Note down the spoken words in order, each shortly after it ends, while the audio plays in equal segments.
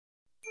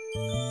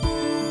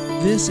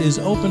This is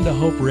Open to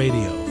Hope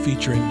Radio,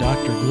 featuring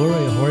Dr.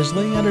 Gloria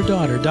Horsley and her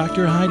daughter,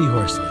 Dr. Heidi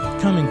Horsley,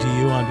 coming to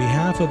you on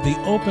behalf of the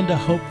Open to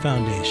Hope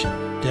Foundation,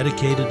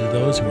 dedicated to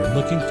those who are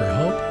looking for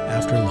hope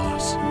after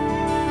loss.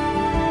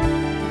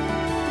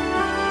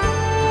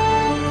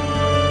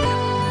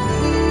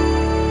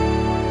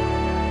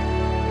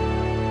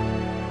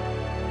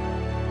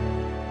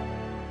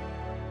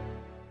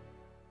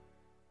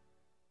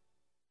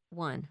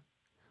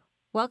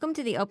 Welcome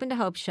to the Open to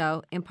Hope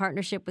Show in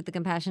partnership with the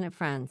Compassionate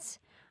Friends.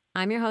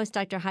 I'm your host,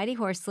 Dr. Heidi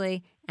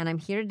Horsley, and I'm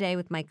here today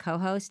with my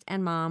co-host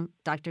and mom,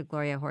 Dr.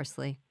 Gloria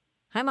Horsley.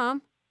 Hi,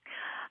 Mom.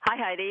 Hi,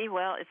 Heidi.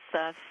 Well,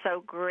 it's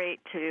so great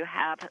to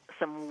have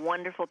some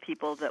wonderful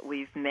people that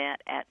we've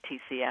met at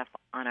TCF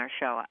on our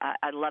show.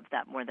 I love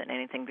that more than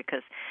anything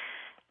because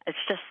it's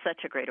just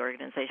such a great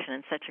organization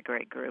and such a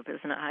great group,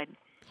 isn't it, Heidi?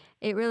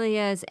 It really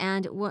is.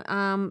 And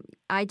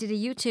I did a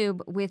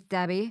YouTube with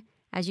Debbie,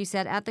 as you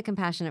said, at the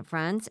Compassionate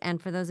Friends.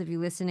 And for those of you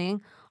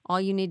listening, all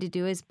you need to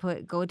do is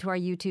go to our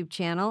YouTube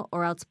channel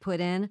or else put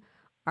in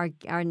our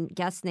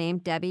guest name,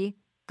 Debbie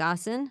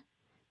Gossen.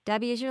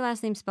 Debbie, is your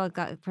last name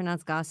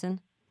pronounced Gossen?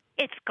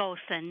 It's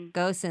Gossen.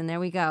 Gossen, there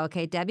we go.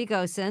 Okay, Debbie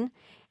Gossen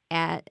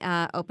at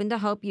Open to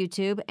Hope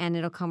YouTube, and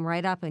it'll come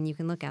right up and you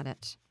can look at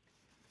it.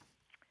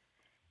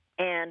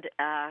 And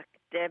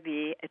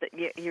Debbie,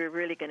 you're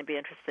really going to be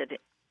interested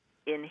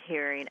in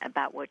hearing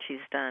about what she's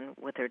done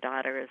with her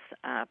daughter's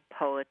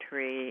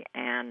poetry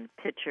and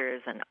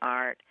pictures and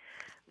art.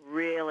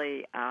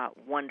 Really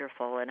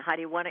wonderful. And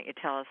Heidi, why don't you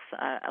tell us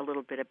a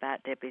little bit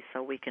about Debbie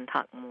so we can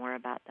talk more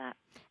about that?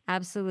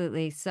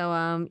 Absolutely.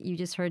 So you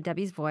just heard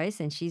Debbie's voice,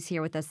 and she's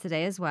here with us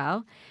today as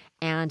well.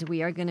 And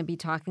we are going to be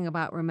talking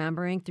about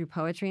remembering through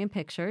poetry and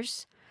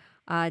pictures.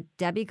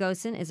 Debbie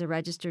Gossen is a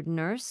registered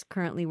nurse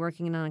currently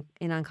working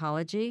in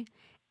oncology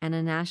and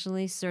a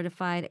nationally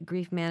certified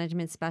grief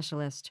management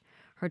specialist.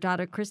 Her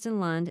daughter, Kristen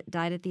Lund,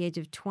 died at the age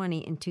of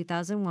 20 in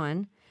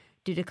 2001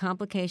 due to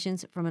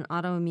complications from an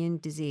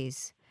autoimmune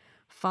disease.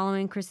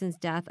 Following Kristen's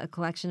death, a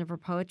collection of her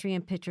poetry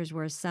and pictures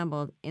were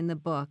assembled in the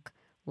book,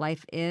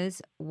 Life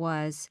Is,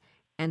 Was,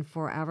 and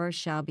Forever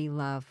Shall Be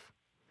Love.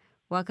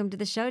 Welcome to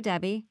the show,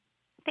 Debbie.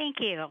 Thank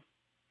you.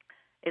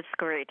 It's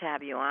great to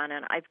have you on,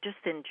 and I've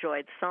just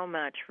enjoyed so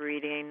much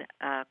reading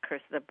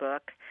the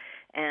book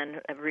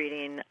and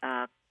reading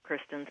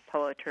Kristen's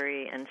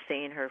poetry and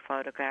seeing her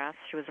photographs.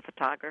 She was a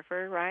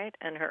photographer, right?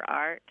 And her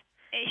art.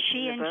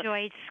 She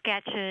enjoyed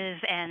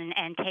sketches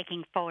and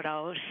taking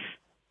photos.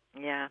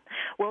 Yeah.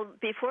 Well,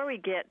 before we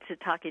get to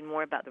talking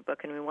more about the book,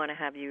 and we want to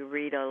have you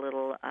read a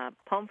little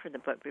poem from the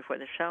book before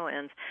the show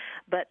ends,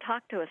 but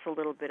talk to us a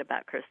little bit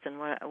about Kristen.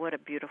 What a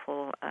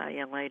beautiful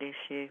young lady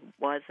she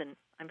was, and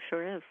I'm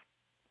sure is.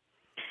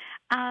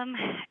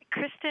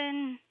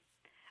 Kristen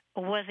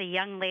was a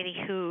young lady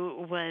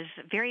who was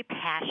very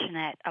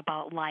passionate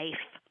about life.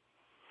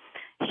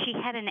 She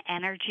had an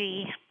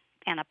energy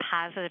and a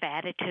positive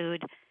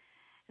attitude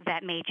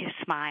that made you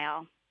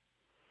smile.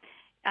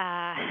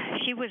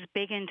 She was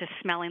big into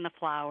smelling the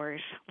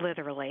flowers,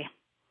 literally.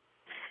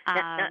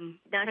 Now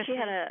she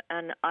had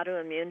an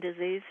autoimmune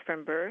disease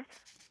from birth?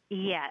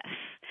 Yes.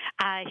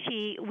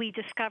 We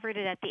discovered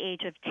it at the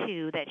age of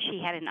 2 that she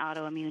had an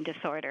autoimmune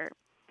disorder.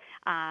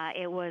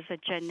 It was a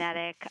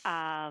genetic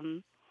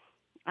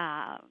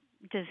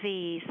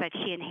disease that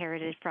she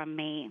inherited from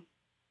me.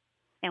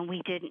 And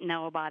we didn't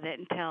know about it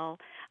until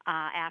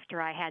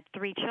after I had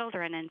 3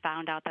 children and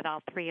found out that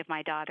all 3 of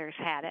my daughters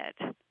had it.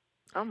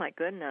 Oh, my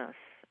goodness.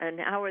 And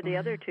how are the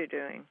other 2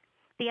 doing?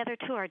 The other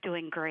 2 are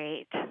doing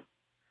great.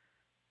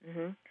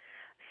 Mm-hmm.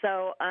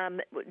 So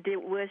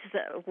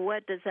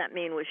what does that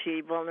mean? Was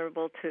she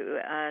vulnerable to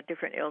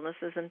different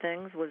illnesses and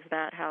things? Was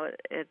that how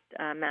it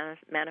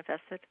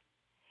manifested?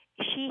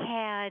 She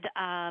had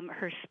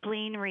her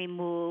spleen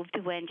removed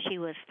when she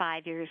was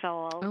 5 years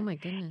old. Oh, my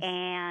goodness.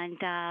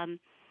 And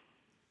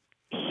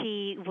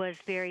she was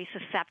very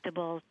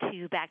susceptible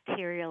to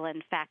bacterial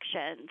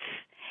infections.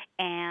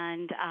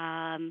 And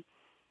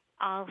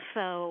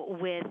also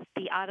with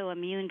the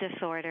autoimmune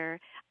disorder,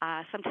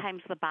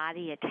 sometimes the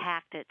body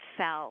attacked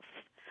itself.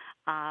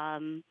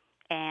 But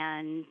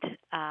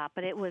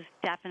it was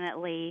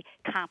definitely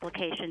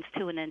complications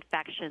to an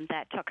infection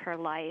that took her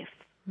life.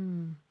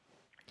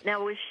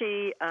 Now, was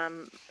she,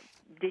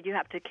 did you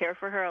have to care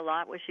for her a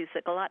lot? Was she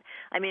sick a lot?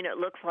 I mean, it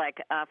looks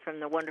like from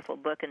the wonderful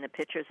book and the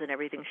pictures and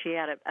everything, she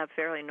had a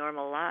fairly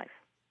normal life.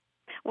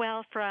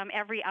 Well, from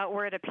every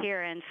outward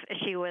appearance,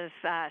 she was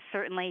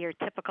certainly your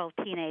typical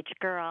teenage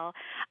girl.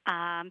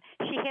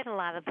 She had a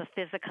lot of the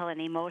physical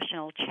and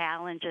emotional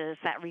challenges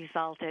that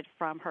resulted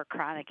from her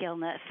chronic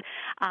illness.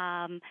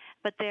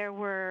 But there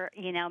were,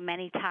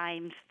 many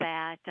times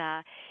that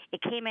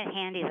it came in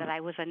handy that I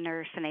was a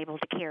nurse and able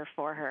to care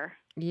for her.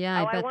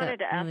 Yeah, I wanted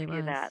to ask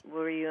you that.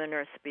 Were you a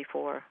nurse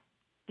before?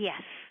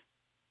 Yes.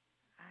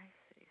 I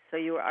see. So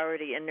you were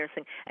already in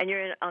nursing. And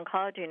you're in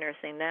oncology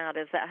nursing now.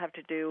 Does that have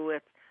to do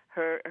with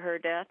her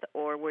death,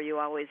 or were you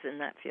always in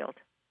that field?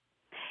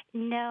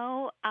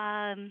 No.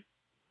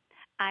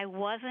 I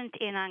wasn't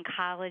in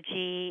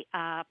oncology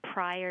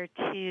prior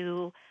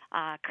to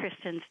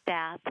Kristen's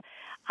death.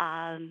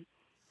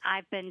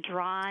 I've been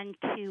drawn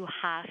to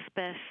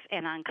hospice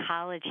and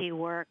oncology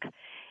work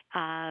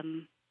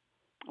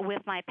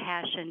with my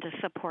passion to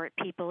support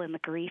people in the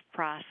grief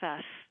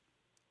process.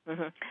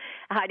 Mm-hmm.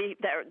 Heidi,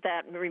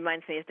 that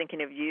reminds me of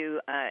thinking of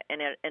you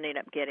and ending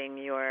up getting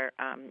your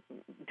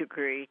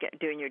degree,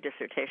 doing your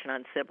dissertation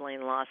on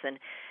sibling loss,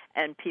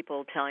 and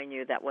people telling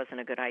you that wasn't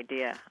a good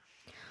idea.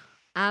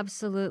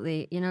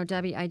 Absolutely. You know,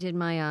 Debbie, I did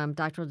my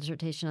doctoral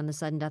dissertation on the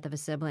sudden death of a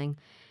sibling,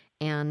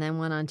 and then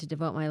went on to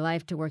devote my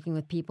life to working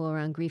with people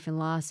around grief and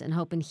loss and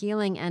hope and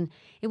healing. And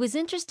it was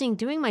interesting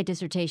doing my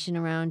dissertation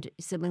around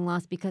sibling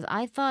loss because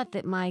I thought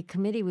that my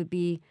committee would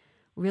be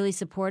really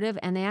supportive,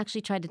 and they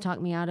actually tried to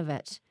talk me out of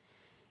it.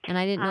 And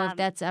I didn't know if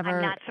that's ever...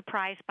 I'm not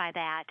surprised by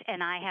that,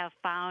 and I have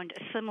found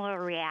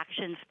similar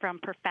reactions from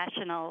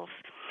professionals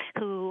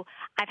who...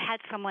 I've had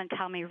someone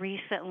tell me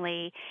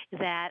recently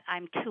that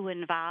I'm too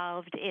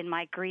involved in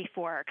my grief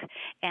work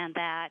and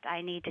that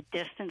I need to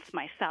distance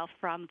myself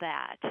from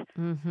that.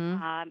 Mm-hmm.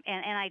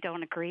 And I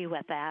don't agree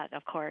with that,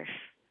 of course.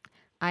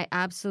 I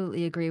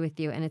absolutely agree with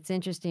you. And it's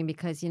interesting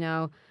because, you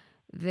know,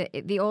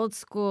 the old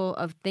school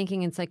of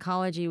thinking in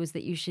psychology was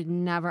that you should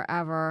never,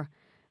 ever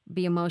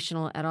be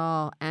emotional at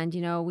all. And,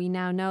 you know, we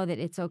now know that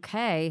it's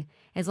okay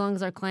as long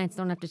as our clients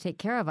don't have to take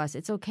care of us.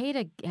 It's okay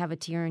to have a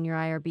tear in your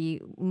eye or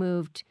be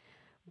moved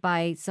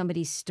by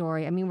somebody's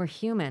story. I mean, we're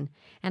human.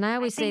 And I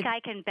always think I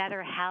can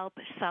better help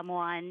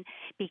someone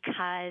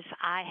because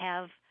I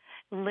have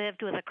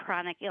lived with a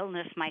chronic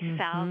illness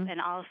myself and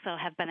also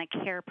have been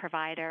a care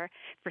provider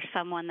for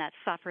someone that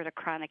suffered a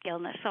chronic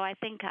illness. So I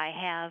think I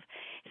have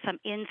some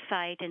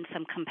insight and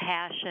some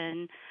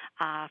compassion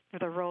for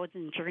the road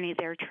and journey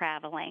they're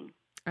traveling.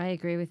 I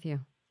agree with you.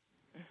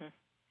 Mm-hmm.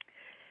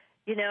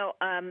 You know,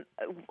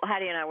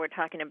 Heidi and I were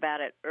talking about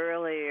it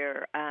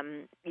earlier.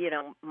 You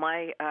know,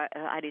 my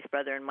Heidi's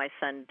brother and my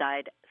son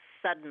died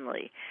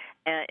suddenly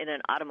in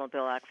an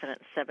automobile accident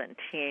at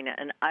 17.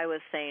 And I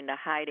was saying to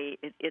Heidi,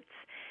 it's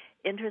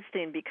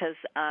interesting because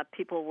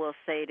people will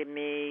say to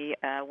me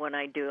when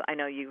I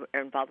know you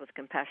are involved with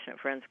Compassionate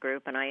Friends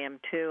group, and I am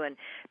too.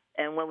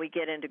 And when we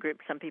get into groups,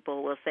 some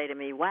people will say to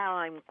me, wow,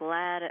 I'm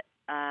glad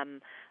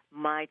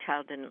my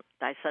child didn't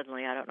die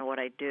suddenly. I don't know what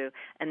I'd do.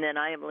 And then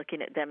I am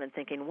looking at them and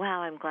thinking,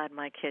 wow, I'm glad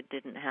my kid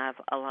didn't have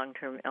a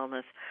long-term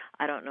illness.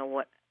 I don't know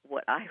what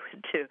I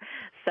would do.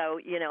 So,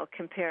 you know,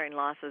 comparing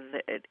losses,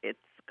 it's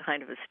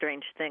kind of a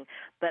strange thing.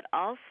 But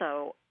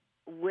also,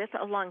 with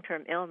a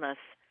long-term illness,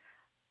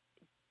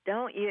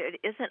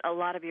 isn't a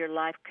lot of your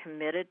life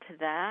committed to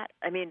that?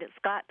 I mean,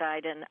 Scott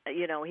died, and,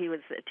 you know, he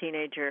was a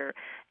teenager,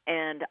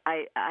 and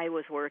I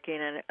was working,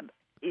 and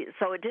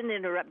so it didn't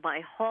interrupt my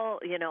whole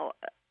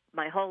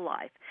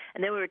life.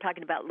 And then we were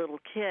talking about little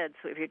kids.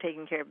 So if you're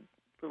taking care of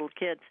little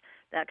kids,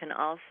 that can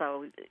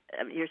also,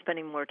 you're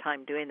spending more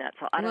time doing that.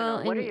 So I don't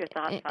know. What are your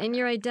thoughts on that? And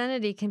your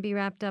identity can be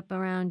wrapped up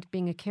around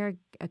being a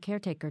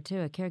caretaker,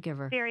 too, a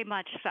caregiver. Very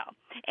much so.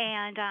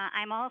 And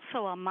I'm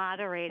also a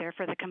moderator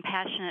for the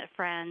Compassionate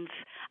Friends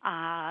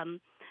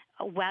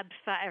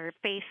website or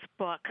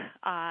Facebook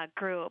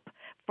group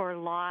for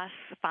loss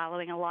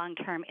following a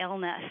long-term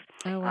illness.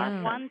 Oh,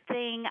 wow. One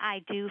thing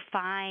I do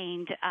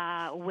find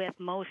with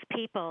most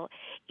people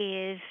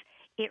is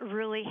it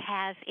really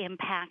has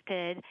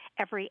impacted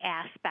every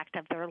aspect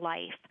of their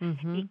life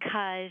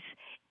because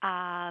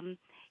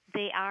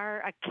they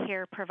are a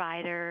care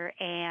provider,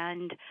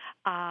 and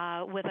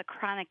with a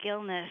chronic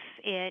illness,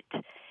 it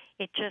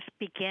just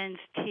begins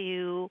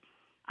to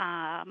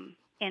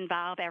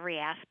involve every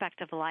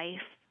aspect of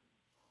life.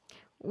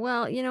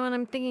 Well, you know, and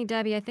I'm thinking,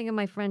 Debbie, I think of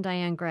my friend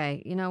Diane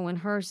Gray. You know, when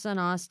her son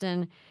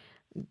Austin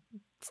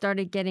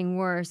started getting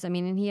worse, I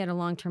mean, and he had a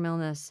long-term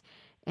illness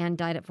and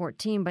died at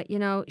 14, but, you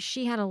know,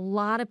 she had a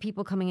lot of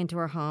people coming into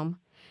her home.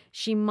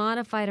 She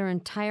modified her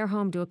entire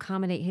home to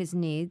accommodate his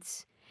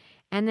needs.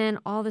 And then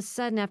all of a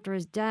sudden, after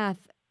his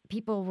death,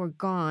 people were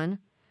gone.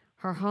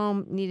 Her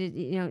home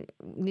needed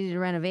a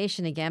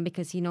renovation again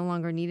because he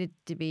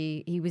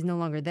was no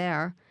longer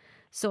there.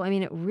 So, I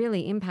mean, it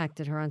really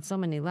impacted her on so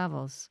many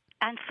levels.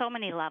 On so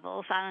many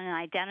levels, on an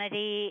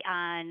identity,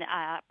 on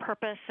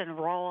purpose and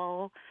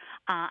role,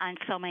 on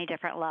so many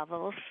different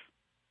levels.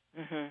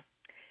 Mm-hmm.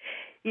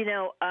 You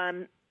know,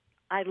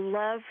 I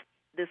love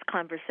this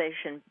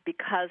conversation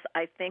because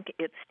I think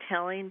it's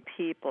telling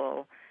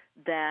people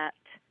that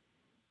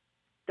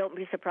don't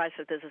be surprised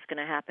that this is going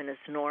to happen. It's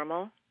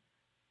normal.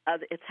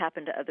 It's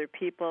happened to other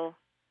people.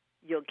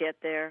 You'll get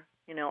there.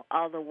 You know,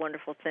 all the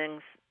wonderful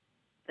things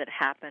that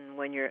happen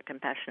when you're at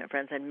Compassionate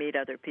Friends and meet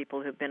other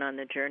people who've been on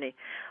the journey.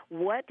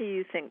 What do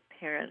you think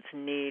parents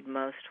need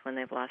most when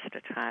they've lost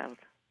a child?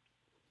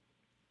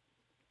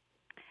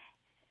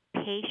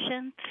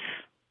 Patience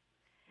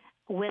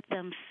with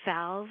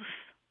themselves,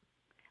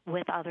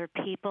 with other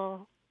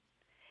people,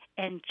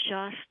 and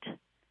just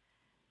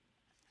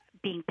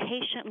being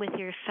patient with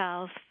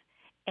yourself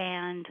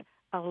and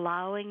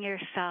allowing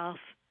yourself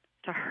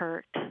to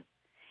hurt.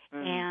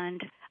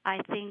 And I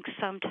think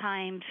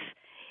sometimes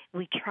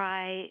we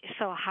try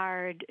so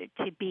hard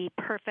to be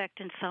perfect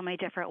in so many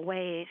different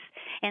ways,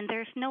 and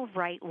there's no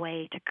right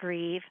way to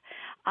grieve,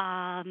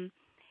 and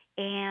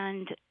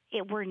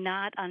we're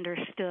not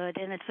understood,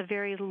 and it's a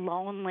very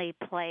lonely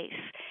place.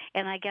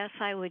 And I guess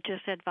I would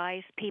just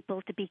advise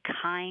people to be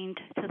kind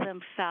to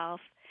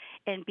themselves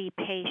and be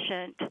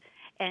patient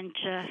and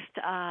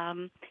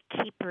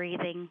just keep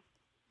breathing.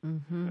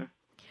 Mm-hmm.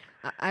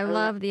 I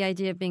love the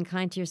idea of being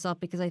kind to yourself,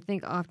 because I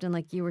think often,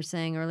 like you were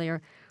saying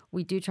earlier,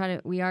 we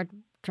are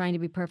trying to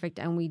be perfect,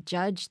 and we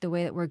judge the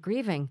way that we're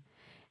grieving.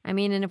 I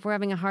mean, and if we're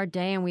having a hard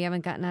day and we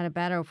haven't gotten out of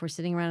bed, or if we're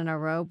sitting around in our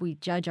robe, we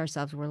judge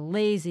ourselves. We're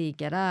lazy.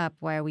 Get up.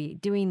 Why are we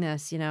doing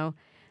this?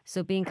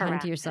 So being kind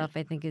to yourself,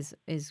 I think, is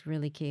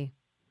really key.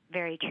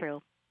 Very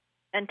true.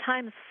 And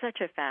time is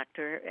such a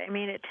factor. I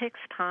mean, it takes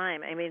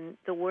time. I mean,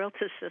 the world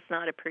just does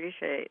not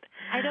appreciate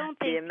I don't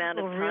think the amount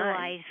of people time.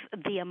 realize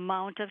the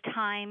amount of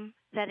time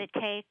that it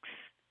takes,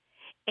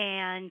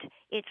 and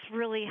it's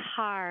really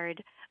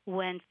hard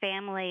when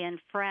family and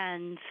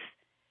friends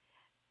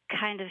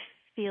kind of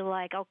feel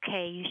like,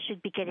 okay, you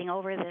should be getting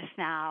over this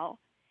now,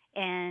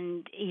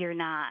 and you're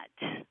not.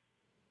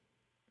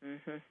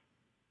 Mm-hmm.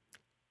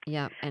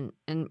 Yeah, and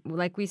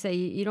like we say,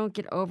 you don't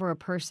get over a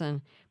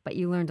person, but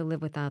you learn to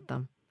live without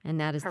them, and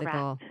that is Correct. the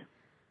goal.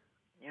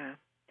 Yeah.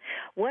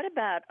 What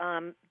about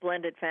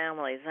blended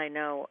families? I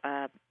know,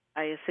 I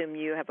assume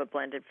you have a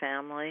blended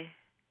family.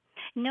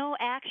 No,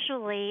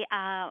 actually,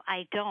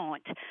 I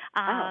don't.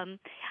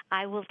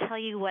 I will tell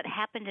you what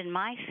happened in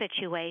my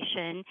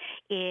situation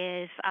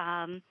is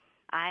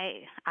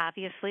I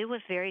obviously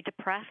was very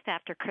depressed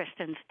after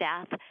Kristen's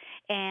death,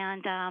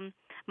 and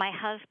my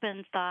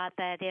husband thought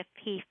that if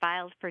he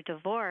filed for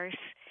divorce,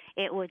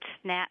 it would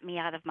snap me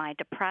out of my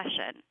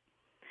depression.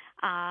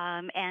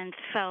 And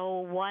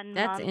so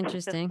That's month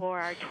interesting. before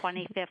our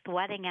 25th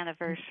wedding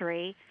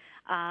anniversary,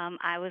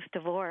 I was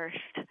divorced.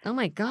 Oh,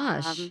 my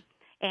gosh.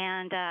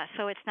 And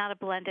so it's not a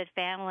blended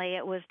family.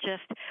 It was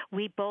just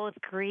we both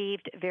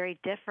grieved very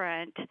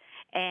different,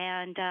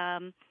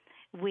 and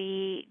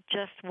we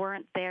just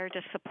weren't there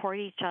to support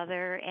each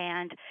other.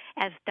 And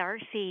as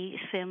Darcy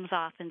Sims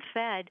often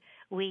said,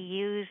 we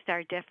used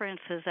our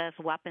differences as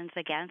weapons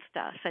against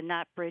us and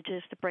not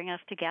bridges to bring us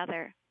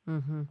together.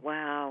 Mm-hmm.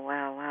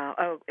 Wow.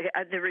 Oh,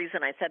 the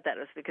reason I said that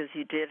was because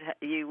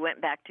you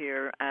went back to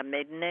your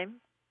maiden name?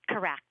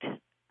 Correct.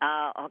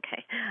 Oh,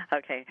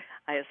 okay.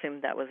 I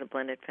assumed that was a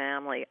blended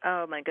family.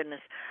 Oh, my goodness.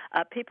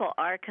 People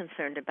are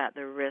concerned about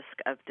the risk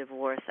of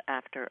divorce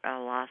after a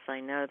loss.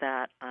 I know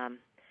that.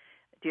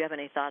 Do you have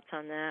any thoughts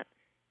on that?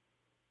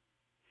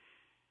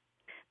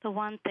 The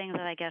one thing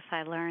that I guess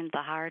I learned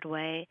the hard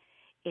way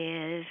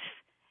is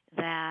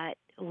that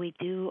we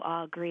do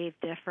all grieve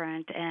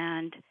different,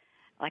 and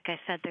like I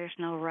said, there's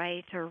no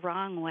right or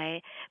wrong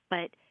way,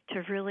 but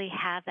to really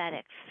have that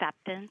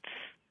acceptance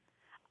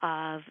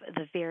of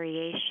the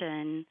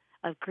variation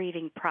of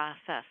grieving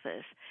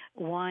processes.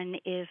 One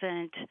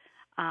isn't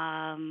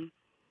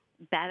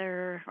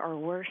better or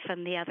worse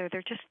than the other.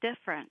 They're just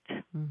different.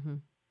 Mm-hmm.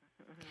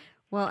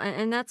 Well,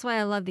 and that's why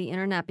I love the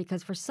internet,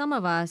 because for some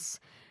of us,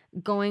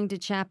 going to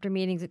chapter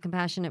meetings at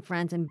Compassionate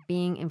Friends and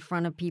being in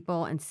front of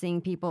people and seeing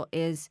people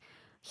is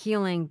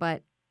healing.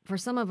 But for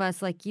some of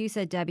us, like you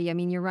said, Debbie, I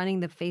mean, you're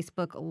running the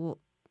Facebook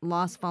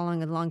Loss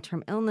Following a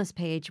Long-Term Illness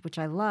page, which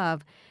I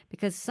love,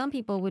 because some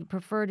people would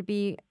prefer to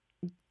be,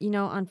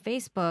 on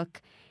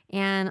Facebook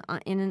and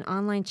in an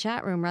online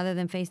chat room rather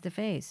than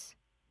face-to-face.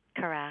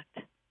 Correct.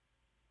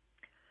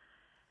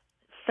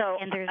 So,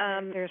 and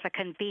there's a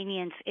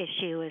convenience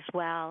issue as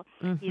well.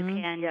 Mm-hmm.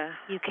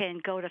 You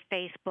can go to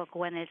Facebook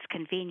when it's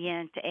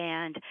convenient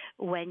and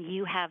when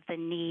you have the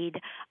need,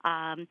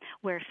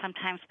 where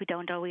sometimes we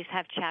don't always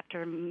have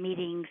chapter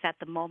meetings at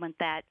the moment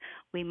that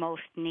we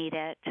most need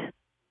it.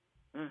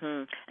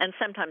 Mm-hmm. And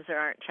sometimes there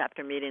aren't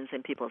chapter meetings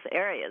in people's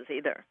areas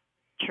either.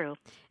 True.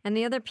 And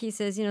the other piece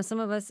is, some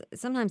of us,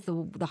 sometimes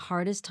the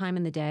hardest time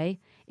in the day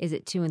is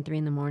at 2 and 3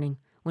 in the morning,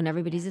 when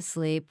everybody's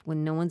asleep,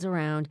 when no one's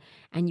around,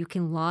 and you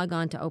can log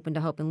on to Open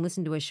to Hope and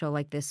listen to a show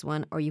like this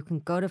one, or you can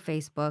go to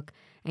Facebook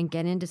and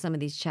get into some of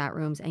these chat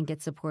rooms and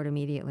get support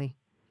immediately.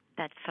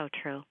 That's so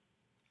true.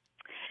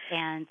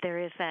 And there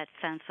is that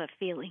sense of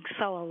feeling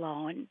so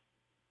alone.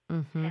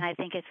 Mm-hmm. And I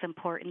think it's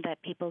important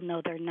that people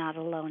know they're not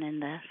alone in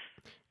this.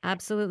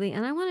 Absolutely.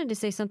 And I wanted to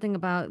say something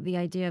about the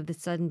idea of the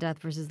sudden death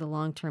versus the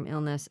long-term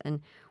illness.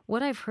 And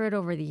what I've heard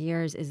over the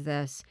years is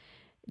this,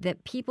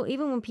 that people,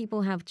 even when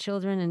people have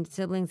children and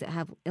siblings that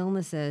have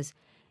illnesses,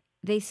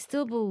 they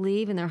still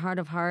believe in their heart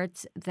of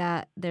hearts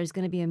that there's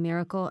going to be a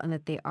miracle and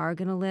that they are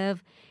going to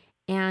live.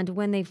 And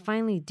when they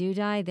finally do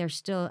die, they're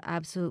still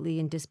absolutely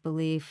in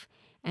disbelief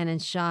and in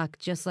shock,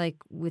 just like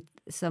with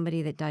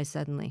somebody that dies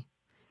suddenly.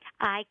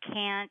 I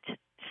can't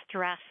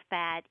stress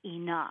that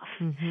enough.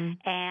 Mm-hmm.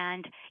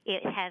 And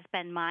it has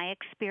been my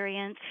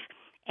experience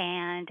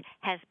and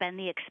has been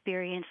the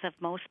experience of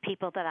most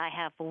people that I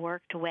have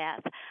worked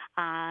with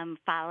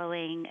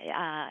following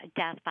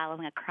death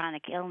following a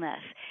chronic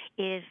illness,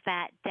 is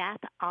that death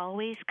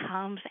always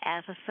comes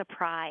as a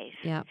surprise.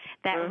 Yep.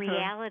 That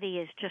reality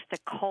is just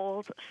a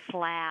cold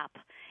slap,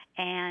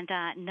 and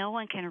no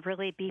one can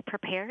really be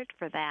prepared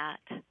for that.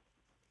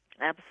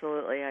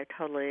 Absolutely, I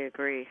totally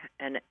agree,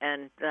 and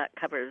that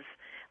covers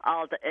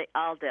all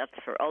deaths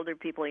for older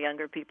people,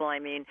 younger people. I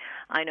mean,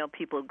 I know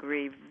people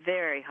grieve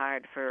very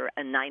hard for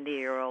a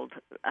 90-year-old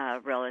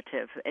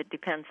relative. It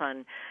depends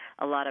on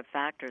a lot of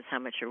factors: how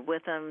much you're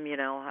with them,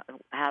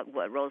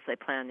 what roles they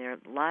play in their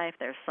life.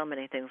 There's so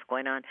many things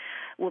going on.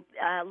 Well,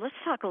 let's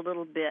talk a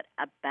little bit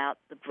about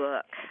the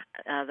book,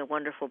 the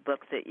wonderful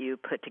book that you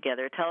put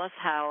together. Tell us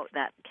how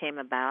that came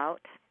about,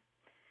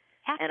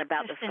 and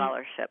about the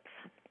scholarships.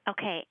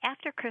 Okay,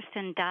 after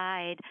Kristen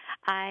died,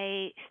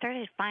 I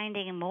started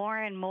finding more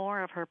and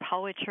more of her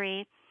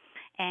poetry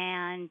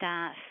and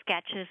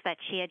sketches that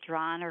she had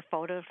drawn or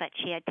photos that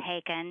she had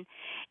taken,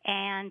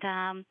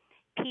 and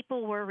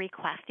people were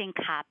requesting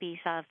copies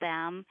of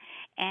them,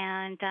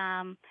 and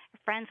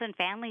friends and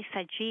family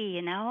said, gee,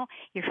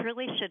 you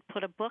really should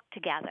put a book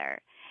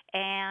together.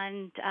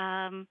 And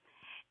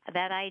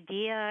that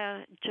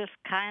idea just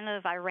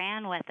I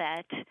ran with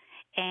it.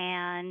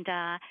 And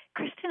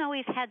Kristen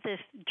always had this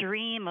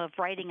dream of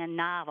writing a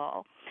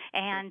novel.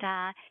 And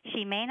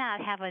she may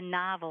not have a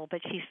novel, but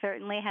she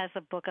certainly has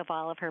a book of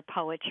all of her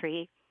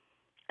poetry.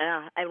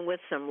 And with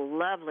some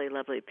lovely,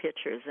 lovely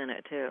pictures in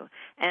it, too.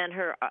 And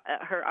her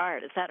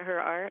art. Is that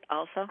her art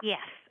also? Yes,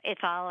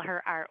 it's all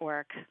her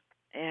artwork.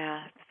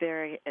 Yeah,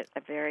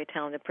 a very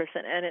talented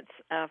person. And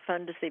it's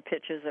fun to see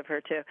pictures of her,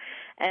 too.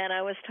 And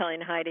I was telling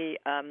Heidi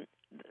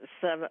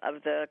some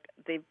of the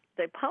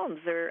poems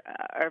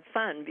are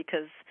fun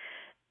because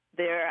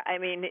they're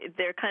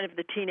kind of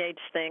the teenage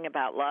thing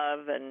about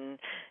love, and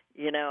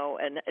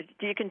and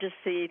you can just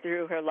see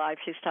through her life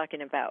she's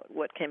talking about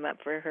what came up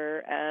for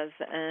her as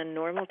a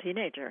normal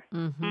teenager.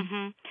 Mm-hmm.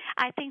 Mm-hmm.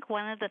 I think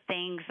one of the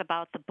things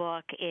about the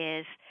book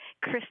is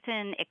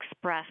Kristen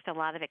expressed a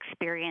lot of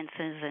experiences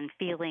and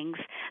feelings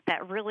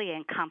that really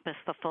encompass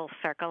the full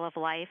circle of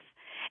life.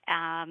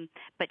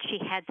 But she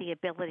had the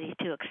ability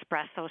to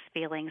express those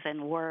feelings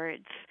in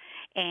words.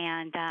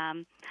 And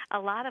a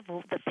lot of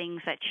the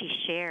things that she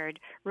shared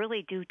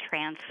really do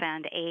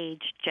transcend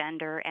age,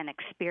 gender, and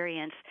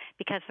experience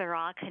because they're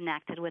all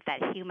connected with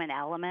that human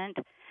element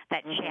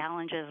that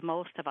challenges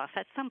most of us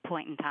at some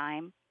point in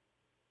time.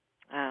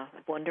 Oh,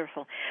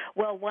 wonderful.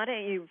 Well, why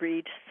don't you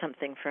read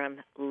something from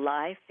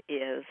Life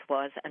Is,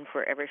 Was, and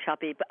Forever Shall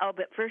Be.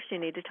 But first you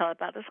need to tell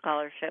about the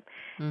scholarship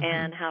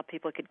and how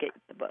people could get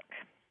the book.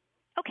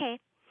 Okay.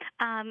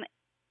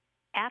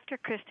 After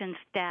Kristen's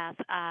death,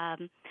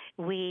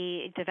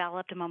 we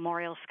developed a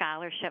Memorial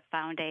Scholarship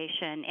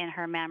Foundation in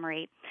her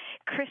memory.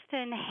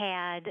 Kristen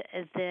had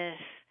this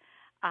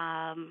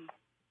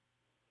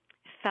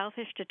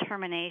selfish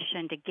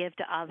determination to give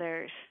to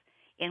others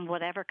in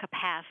whatever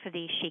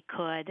capacity she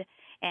could,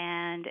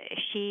 and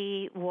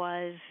she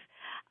was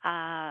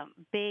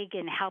big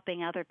in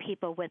helping other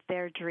people with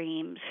their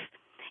dreams.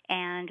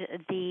 And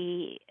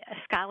the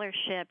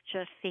scholarship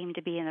just seemed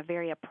to be in a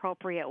very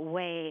appropriate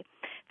way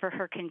for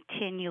her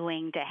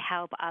continuing to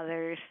help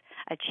others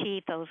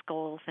achieve those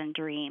goals and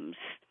dreams.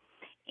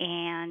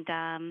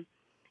 And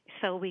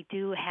so we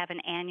do have an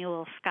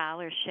annual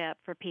scholarship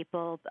for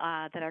people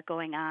that are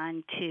going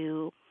on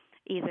to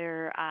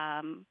either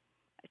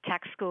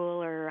tech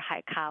school or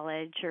high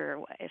college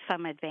or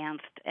some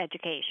advanced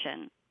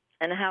education.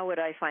 And how would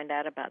I find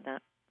out about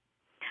that?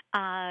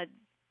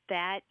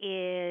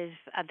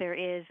 There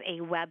is a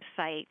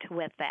website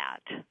with that.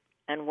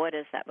 And what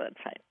is that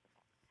website?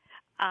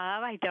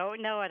 I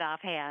don't know it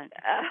offhand.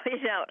 Oh, you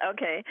don't?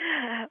 Okay.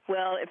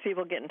 Well, if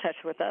people get in touch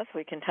with us,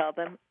 we can tell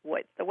them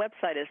what the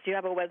website is. Do you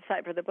have a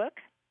website for the book?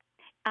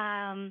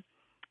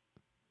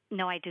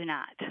 No, I do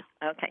not.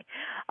 Okay.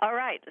 All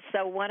right.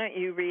 So why don't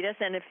you read us?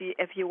 And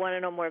if you want to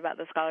know more about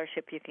the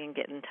scholarship, you can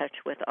get in touch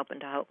with Open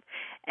to Hope.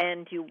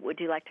 And would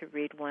you like to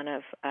read one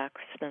of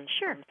Kristen's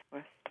poems for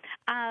us?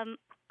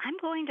 I'm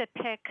going to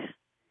pick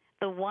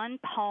the one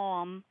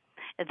poem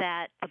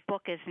that the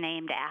book is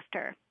named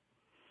after,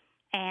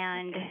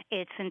 and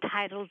it's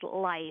entitled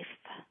Life.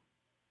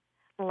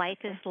 Life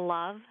is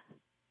love,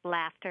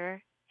 laughter,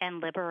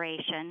 and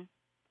liberation.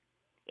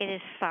 It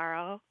is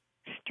sorrow,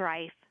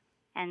 strife,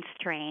 and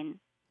strain.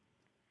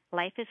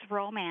 Life is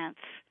romance,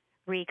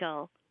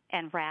 regal,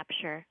 and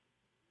rapture.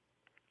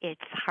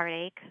 It's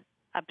heartache,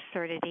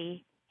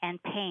 absurdity,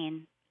 and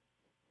pain.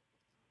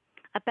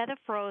 A bed of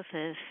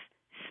roses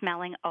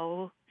smelling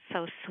oh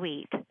so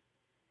sweet,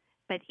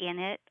 but in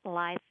it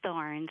lie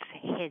thorns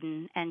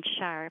hidden and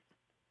sharp.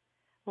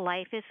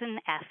 Life is an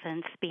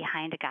essence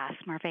behind a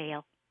gossamer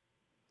veil.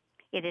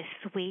 It is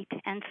sweet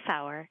and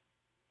sour.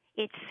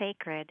 It's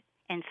sacred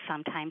and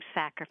sometimes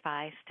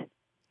sacrificed.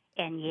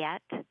 And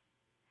yet,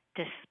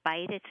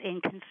 despite its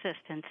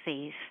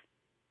inconsistencies,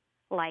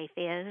 life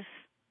is,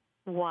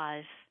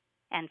 was,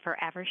 and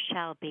forever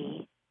shall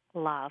be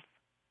love.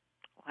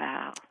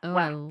 Wow. Oh, wow.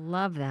 I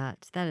love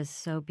that. That is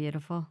so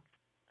beautiful.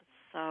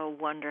 So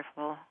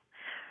wonderful.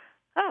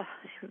 Oh,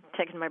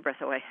 taking my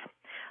breath away.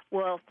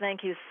 Well,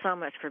 thank you so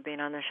much for being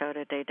on the show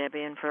today,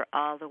 Debbie, and for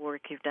all the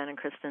work you've done in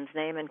Kristen's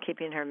name and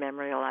keeping her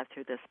memory alive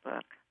through this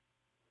book.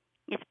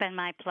 It's been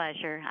my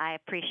pleasure. I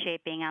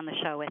appreciate being on the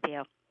show with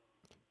you.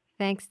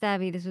 Thanks,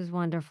 Debbie. This was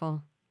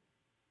wonderful.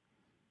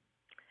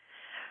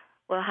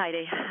 Well,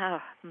 Heidi,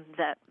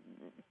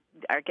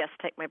 our guests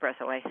take my breath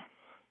away.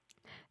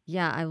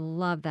 Yeah, I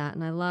love that,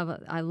 and I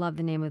love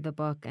the name of the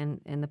book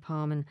and the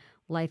poem. And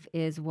life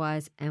is,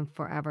 was, and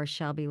forever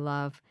shall be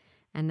love,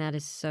 and that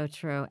is so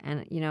true.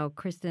 And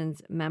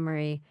Kristen's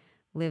memory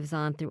lives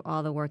on through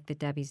all the work that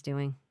Debbie's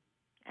doing.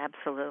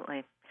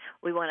 Absolutely.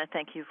 We want to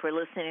thank you for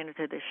listening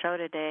to the show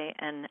today,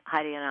 and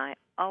Heidi and I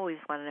always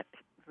want to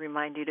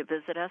remind you to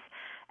visit us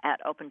at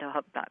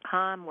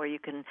opentohope.com, where you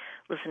can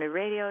listen to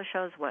radio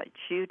shows, watch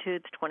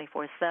YouTube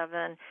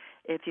 24/7.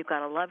 If you've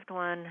got a loved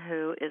one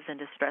who is in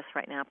distress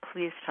right now,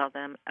 please tell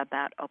them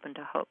about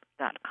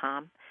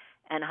opentohope.com.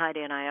 And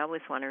Heidi and I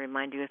always want to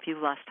remind you, if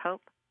you've lost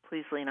hope,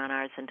 please lean on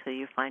ours until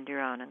you find your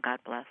own, and God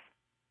bless.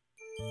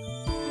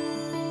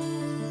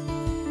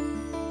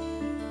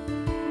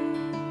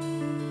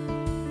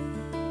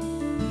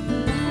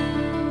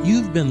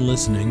 You've been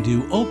listening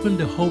to Open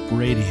to Hope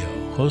Radio,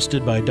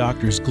 hosted by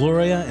Drs.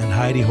 Gloria and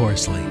Heidi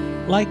Horsley.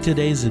 Like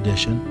today's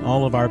edition,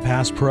 all of our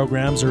past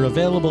programs are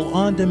available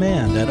on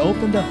demand at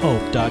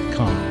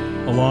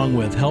opentohope.com, along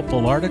with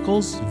helpful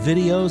articles,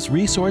 videos,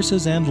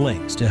 resources, and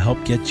links to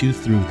help get you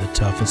through the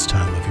toughest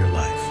time of your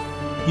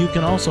life. You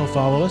can also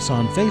follow us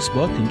on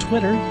Facebook and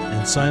Twitter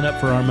and sign up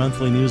for our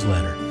monthly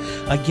newsletter.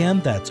 Again,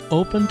 that's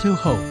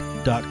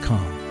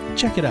opentohope.com.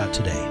 Check it out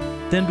today.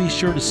 Then be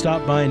sure to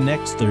stop by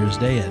next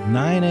Thursday at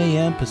 9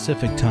 a.m.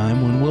 Pacific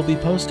Time, when we'll be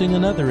posting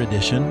another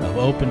edition of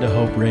Open to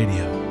Hope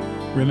Radio.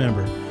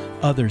 Remember,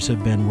 others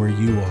have been where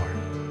you are.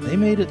 They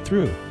made it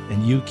through,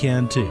 and you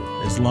can too,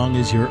 as long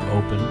as you're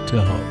open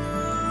to hope.